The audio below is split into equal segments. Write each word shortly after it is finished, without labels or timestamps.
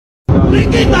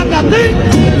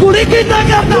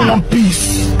One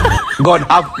piece. God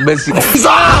have mercy. Jesus.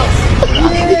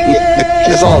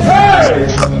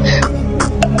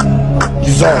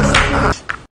 Jesus.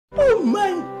 Oh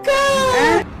my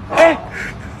God.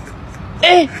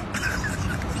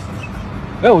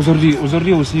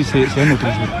 Aujourd'hui aussi, c'est un autre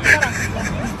jour.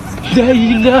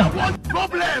 Daïla.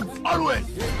 Problems always.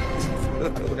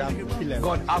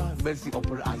 God have mercy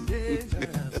upon us.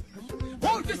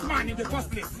 Hold this man in the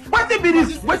first place. What be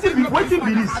this? What be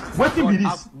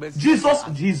this? Jesus.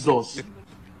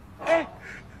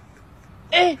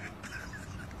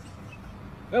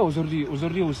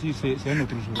 Aujourd'hui aussi, c'est un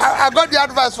autre jour. I got the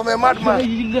advice from a madman.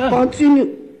 Daïla. Continue.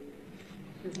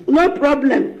 No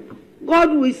problem.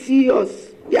 God will see us.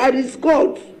 There is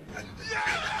God.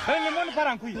 I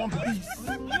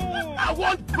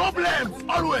want problems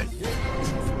always.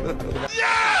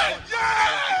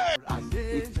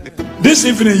 This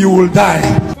evening you will die.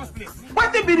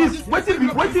 What be this?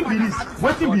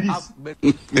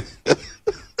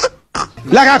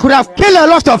 Like I could have killed a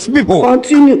lot of people.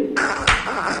 Continue.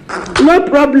 No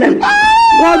problem.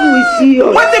 God will see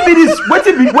us. What be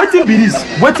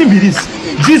this?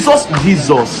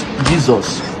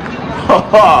 Jesus.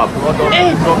 Are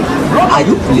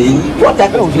you playing? What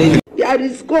type of playing? There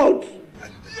is God.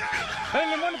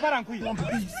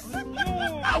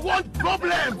 I want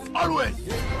problems always.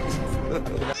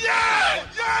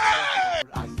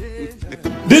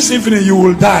 This evening you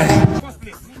will die.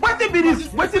 What be this?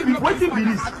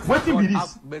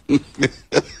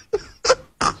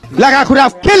 Like I could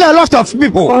have killed a lot of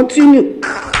people. Continue.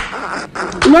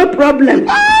 No problem.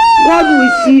 God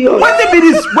will see us. What be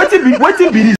this?